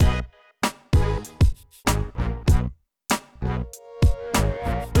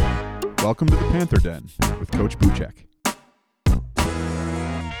Welcome to the Panther Den with Coach Buchek.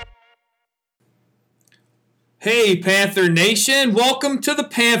 Hey, Panther Nation. Welcome to the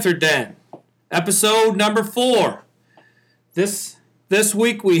Panther Den, episode number 4. This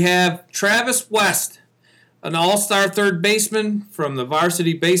week we have Travis West, an all-star third baseman from the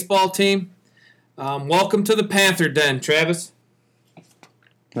varsity baseball team. Welcome to the Panther Den, Travis.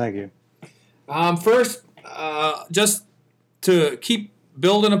 Thank you. First, just to keep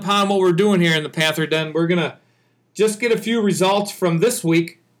building upon what we're doing here in the Panther Den, we're going to just get a few results from this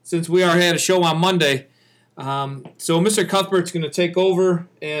week since we already had a show on Monday. So Mr. Cuthbert's going to take over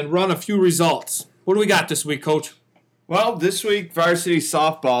and run a few results. What do we got this week, Coach? Well, this week, varsity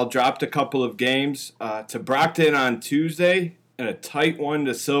softball dropped a couple of games to Brockton on Tuesday and a tight one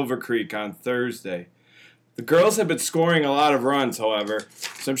to Silver Creek on Thursday. The girls have been scoring a lot of runs, however,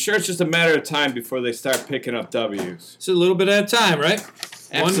 so I'm sure it's just a matter of time before they start picking up W's. It's a little bit at a time, right?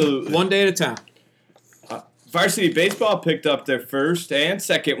 Absolutely. One day at a time. Varsity baseball picked up their first and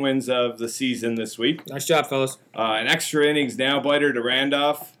second wins of the season this week. Nice job, fellas. An extra innings nail-biter to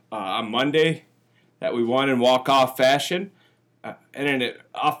Randolph on Monday that we won in walk-off fashion, and an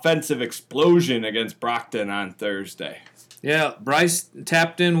offensive explosion against Brockton on Thursday. Yeah, Bryce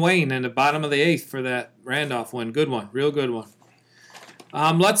tapped in Wayne in the bottom of the 8th for that Randolph win. Good one, real good one.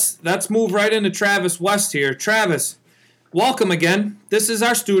 Let's move right into Travis West here. Travis, welcome again. This is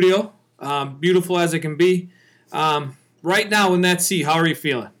our studio, beautiful as it can be. Right now in that seat, how are you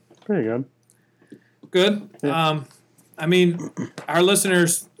feeling? Pretty good. Good? Yeah. Our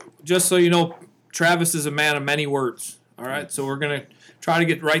listeners, just so you know, Travis is a man of many words. All right, so we're going to try to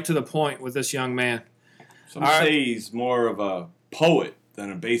get right to the point with this young man. Some say he's more of a poet than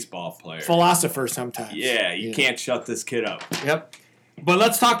a baseball player. Philosopher sometimes. Yeah, you can't shut this kid up. Yep. But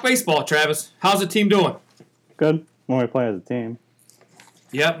let's talk baseball, Travis. How's the team doing? Good. When we play as a team.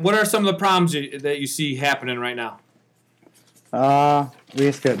 Yep. What are some of the problems that you see happening right now? We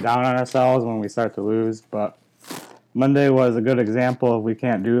just get down on ourselves when we start to lose, but Monday was a good example of we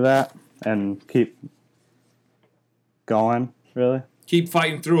can't do that and keep going, really. Keep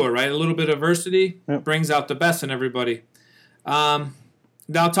fighting through it, right? A little bit of adversity Yep. brings out the best in everybody. Now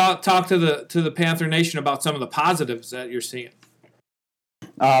talk to the Panther Nation about some of the positives that you're seeing.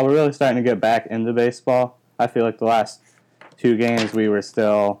 We're really starting to get back into baseball. I feel like the last 2 games we were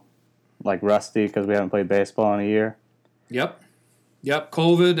still rusty because we haven't played baseball in a year. Yep.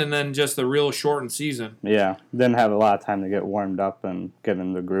 COVID and then just the real shortened season. Yeah, didn't have a lot of time to get warmed up and get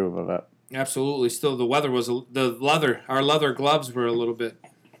in the groove of it. Absolutely. Still, the weather was our leather gloves were a little bit.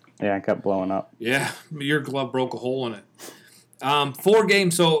 Yeah, it kept blowing up. Yeah, your glove broke a hole in it. 4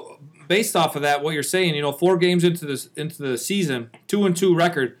 games. So based off of that, what you're saying, 4 games into the season, 2-2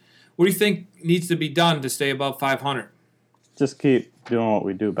 record. What do you think needs to be done to stay above 500? Just keep doing what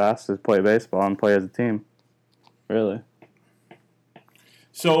we do best, is play baseball and play as a team. Really.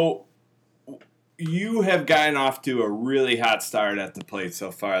 So you have gotten off to a really hot start at the plate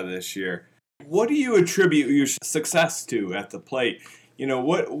so far this year. What do you attribute your success to at the plate?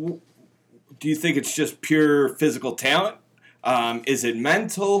 What do you think it's just pure physical talent? Is it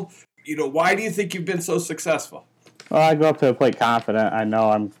mental? Why do you think you've been so successful? Well, I go up to the plate confident. I know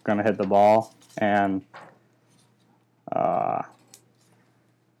I'm going to hit the ball and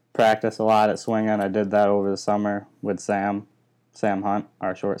practice a lot at swinging. I did that over the summer with Sam Hunt,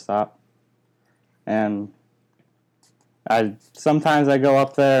 our shortstop. And sometimes I go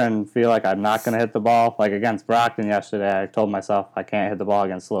up there and feel like I'm not going to hit the ball. Like against Brockton yesterday, I told myself I can't hit the ball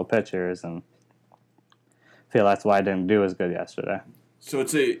against slow pitchers, and I feel that's why I didn't do as good yesterday. So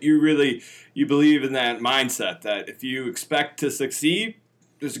you believe in that mindset that if you expect to succeed,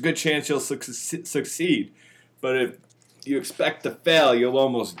 there's a good chance you'll succeed. But if you expect to fail, you'll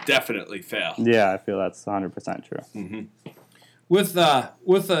almost definitely fail. Yeah, I feel that's 100% true. Mm-hmm. With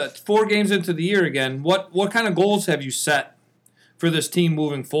 4 games into the year again, what kind of goals have you set for this team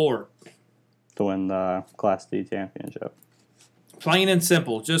moving forward? To win the Class D championship. Plain and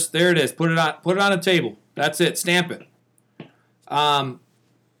simple. Just there it is. Put it on a table. That's it. Stamp it.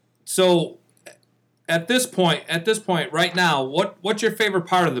 So at this point right now, what's your favorite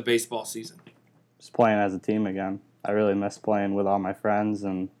part of the baseball season? Just playing as a team again. I really miss playing with all my friends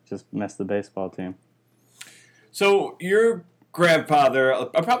and just miss the baseball team. So your grandfather,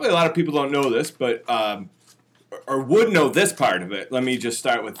 probably a lot of people don't know this, but or would know this part of it. Let me just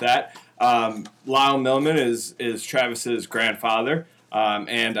start with that. Lyle Millman is Travis's grandfather,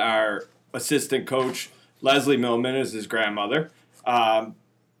 and our assistant coach Leslie Millman is his grandmother.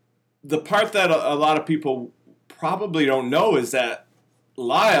 The part that a lot of people probably don't know is that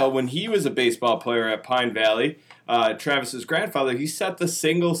Lyle, when he was a baseball player at Pine Valley, Travis's grandfather, he set the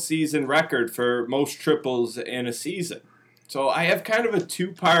single-season record for most triples in a season. So I have kind of a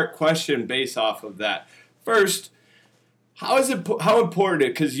two-part question based off of that. First, how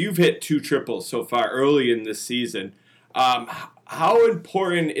important, because you've hit 2 triples so far early in this season, how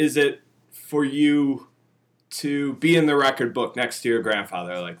important is it for you to be in the record book next to your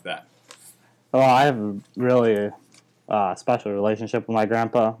grandfather like that? Well, I have a really special relationship with my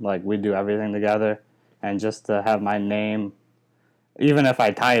grandpa. Like, we do everything together. And just to have my name, even if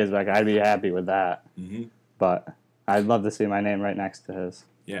I tie his record, I'd be happy with that. Mm-hmm. But I'd love to see my name right next to his.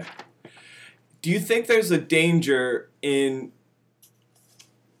 Yeah. Do you think there's a danger in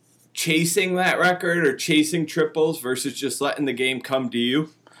chasing that record or chasing triples versus just letting the game come to you?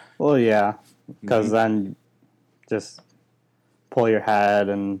 Well, yeah, because then just pull your head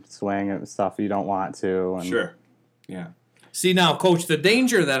and swing and stuff you don't want to. And Sure. Yeah. See, now, Coach, the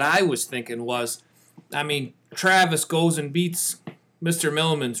danger that I was thinking was, I mean, Travis goes and beats Mr.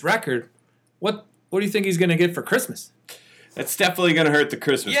 Milliman's record. What do you think he's going to get for Christmas? That's definitely going to hurt the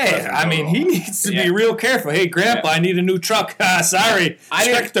Christmas present. Yeah, I mean, he needs to be real careful. Hey, Grandpa, I need a new truck. Sorry. I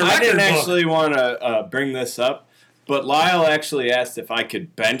Check the record didn't book. actually want to bring this up, but Lyle actually asked if I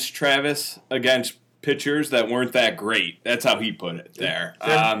could bench Travis against pitchers that weren't that great. That's how he put it there.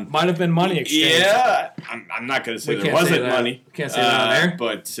 There might have been money exchange. Yeah, I'm not going to say We there can't say wasn't that. money. We can't say that on air.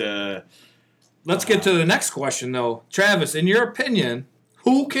 But Let's get to the next question, though. Travis, in your opinion,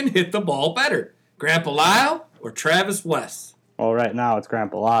 who can hit the ball better? Grandpa Lyle or Travis West? Well, right now it's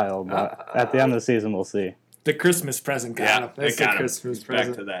Grandpa Lyle, but at the end of the season we'll see. The Christmas present got him. That's the Christmas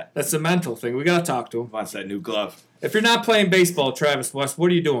present. Back to that. That's a mental thing. We got to talk to him. Wants that new glove. If you're not playing baseball, Travis West, what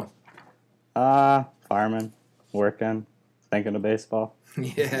are you doing? Farming, working, thinking of baseball.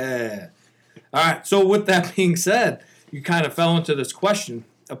 Yeah. All right. So with that being said, you kind of fell into this question.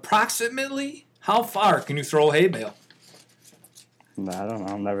 Approximately how far can you throw a hay bale? I don't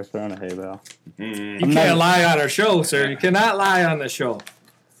know. I've never thrown a hay bale. You can't lie on our show, sir. You cannot lie on the show.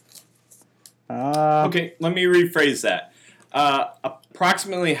 Okay, let me rephrase that.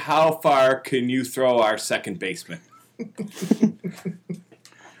 Approximately how far can you throw our second baseman?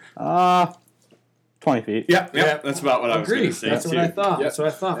 20 feet. Yep. That's about what I was going to say. That's what too. I thought. Yep. That's what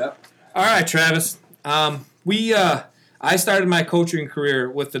I thought. Yep. All right, Travis. I started my coaching career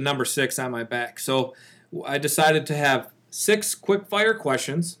with the number 6 on my back. So I decided to have 6 quick fire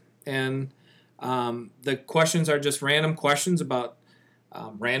questions, and the questions are just random questions about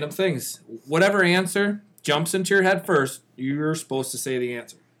random things. Whatever answer jumps into your head first, you're supposed to say the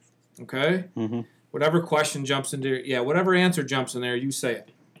answer. Okay? Mm-hmm. Whatever question jumps into whatever answer jumps in there, you say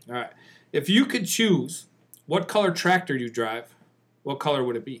it. All right. If you could choose what color tractor you drive, what color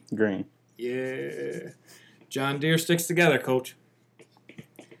would it be? Green. Yeah. John Deere sticks together, Coach.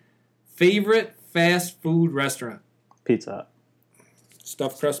 Favorite fast food restaurant? Pizza Hut.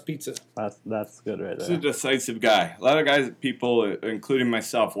 Stuffed crust pizza. That's good right He's a there. decisive guy. A lot of people, including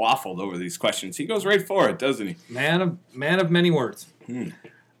myself, waffled over these questions. He goes right for it, doesn't he? Man of many words.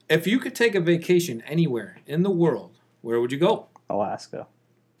 If you could take a vacation anywhere in the world, where would you go? Alaska.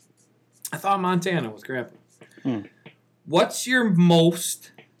 I thought Montana was Grandpa. What's your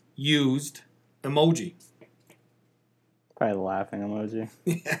most used emoji? Probably the laughing emoji.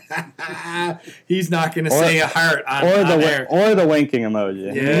 He's not going to say a heart on air. Or the winking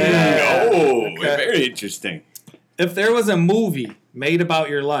emoji. Yeah. Oh, Okay. very interesting. If there was a movie made about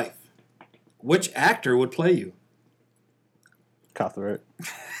your life, which actor would play you? Cuthbert.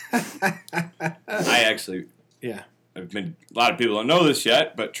 I actually, Yeah. a lot of people don't know this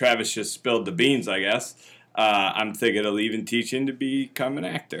yet, but Travis just spilled the beans, I guess. I'm thinking of leaving teaching to become an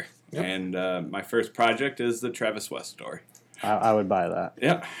actor. Yep. And my first project is the Travis West story. I would buy that.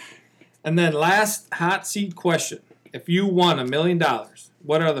 Yep. And then last hot seat question. If you won $1 million,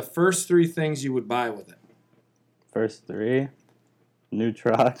 what are the first 3 things you would buy with it? First 3. New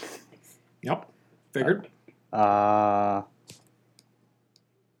truck. Yep. Figured. Some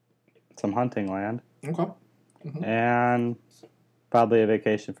hunting land. Okay. And probably a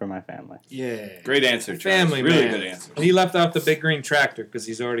vacation for my family. Yeah. Great answer, Travis. Family Really man. good answer. He left out the big green tractor because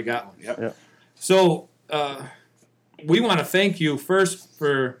he's already got one. Yep. So we want to thank you first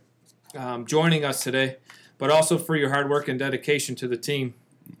for joining us today, but also for your hard work and dedication to the team.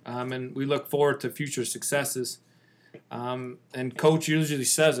 And we look forward to future successes. And Coach usually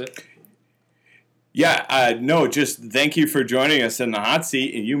says it. Yeah, no, just thank you for joining us in the hot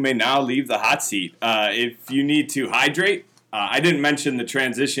seat, and you may now leave the hot seat. If you need to hydrate, I didn't mention the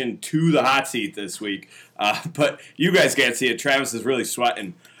transition to the hot seat this week, but you guys can't see it. Travis is really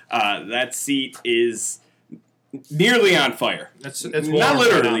sweating. That seat is nearly on fire. It's not warm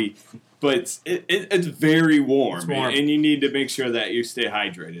literally, but it's very warm, It's warm. and you need to make sure that you stay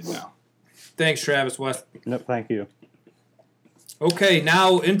hydrated now. Thanks, Travis West. No, thank you. Okay,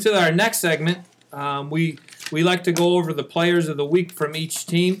 now into our next segment. We like to go over the players of the week from each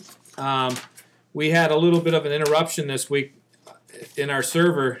team. We had a little bit of an interruption this week in our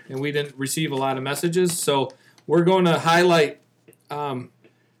server, and we didn't receive a lot of messages. So we're going to highlight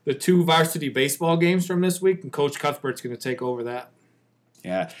the 2 varsity baseball games from this week, and Coach Cuthbert's going to take over that.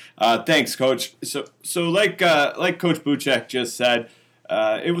 Yeah, thanks, Coach. So like Coach Buchek just said,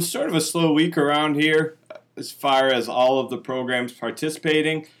 it was sort of a slow week around here as far as all of the programs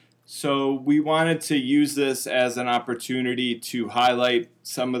participating. So we wanted to use this as an opportunity to highlight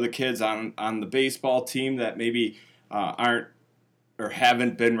some of the kids on the baseball team that maybe aren't or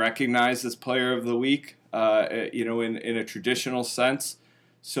haven't been recognized as Player of the Week, in a traditional sense.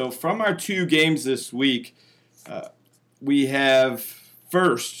 So from our 2 games this week, we have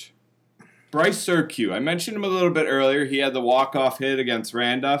first Bryce Surkew. I mentioned him a little bit earlier. He had the walk-off hit against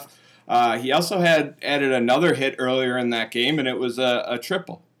Randolph. He also had added another hit earlier in that game, and it was a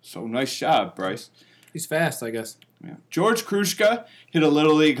triple. So nice job, Bryce. He's fast, I guess. Yeah. George Krushka hit a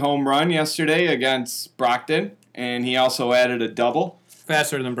Little League home run yesterday against Brockton, and he also added a double.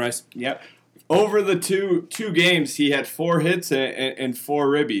 Faster than Bryce. Yep. Over the two games, he had 4 hits and 4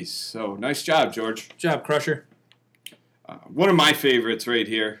 ribbies. So nice job, George. Good job, Crusher. One of my favorites right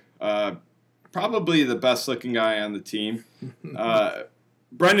here. Probably the best-looking guy on the team.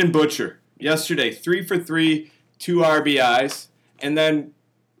 Brendan Butcher. Yesterday, 3 for 3, 2 RBIs. And then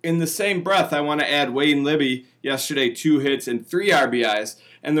in the same breath, I want to add Wayne Libby. Yesterday, 2 hits and 3 RBIs.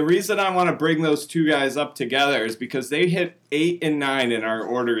 And the reason I want to bring those 2 guys up together is because they hit 8 and 9 in our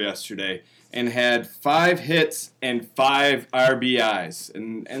order yesterday and had 5 hits and 5 RBIs.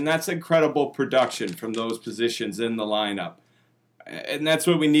 And that's incredible production from those positions in the lineup. And that's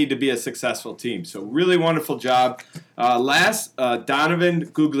what we need to be a successful team. So really wonderful job. Last, Donovan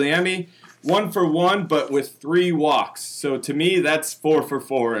Guglielmi, 1 for 1, but with 3 walks. So to me, that's 4 for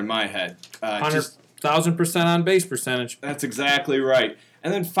 4 in my head. 100,000% on base percentage. That's exactly right.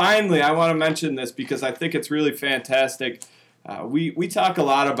 And then finally, I want to mention this because I think it's really fantastic. We talk a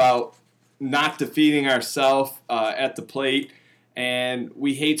lot about not defeating ourselves at the plate, and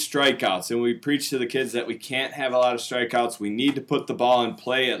we hate strikeouts. And we preach to the kids that we can't have a lot of strikeouts. We need to put the ball in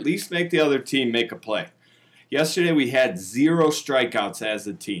play, at least make the other team make a play. Yesterday, we had 0 strikeouts as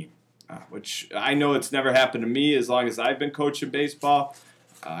a team, which I know it's never happened to me as long as I've been coaching baseball.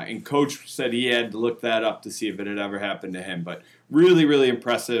 And Coach said he had to look that up to see if it had ever happened to him. But really, really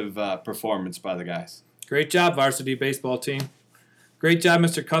impressive performance by the guys. Great job, varsity baseball team. Great job,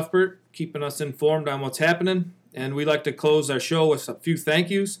 Mr. Cuthbert, keeping us informed on what's happening. And we'd like to close our show with a few thank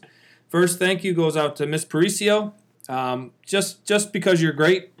yous. First thank you goes out to Miss Paricio. Just because you're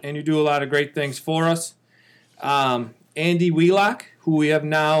great and you do a lot of great things for us. Andy Wheelock, who we have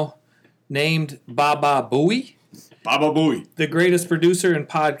now named Baba Booey. Baba Booey. The greatest producer in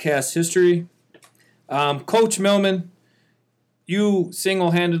podcast history. Coach Millman, you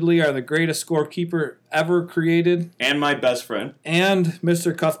single-handedly are the greatest scorekeeper ever created. And my best friend. And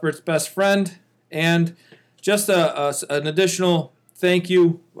Mr. Cuthbert's best friend. And just an additional thank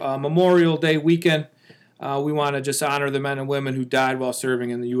you, Memorial Day weekend. We want to just honor the men and women who died while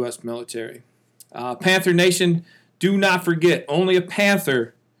serving in the U.S. military. Panther Nation, do not forget, only a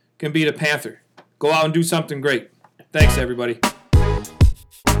Panther can beat a Panther. Go out and do something great. Thanks, everybody.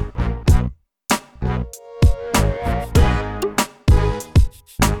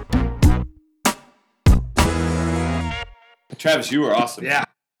 Travis, you were awesome. Yeah.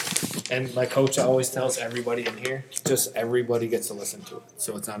 And my coach always tells everybody in here, just everybody gets to listen to it.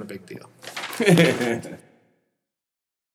 So it's not a big deal.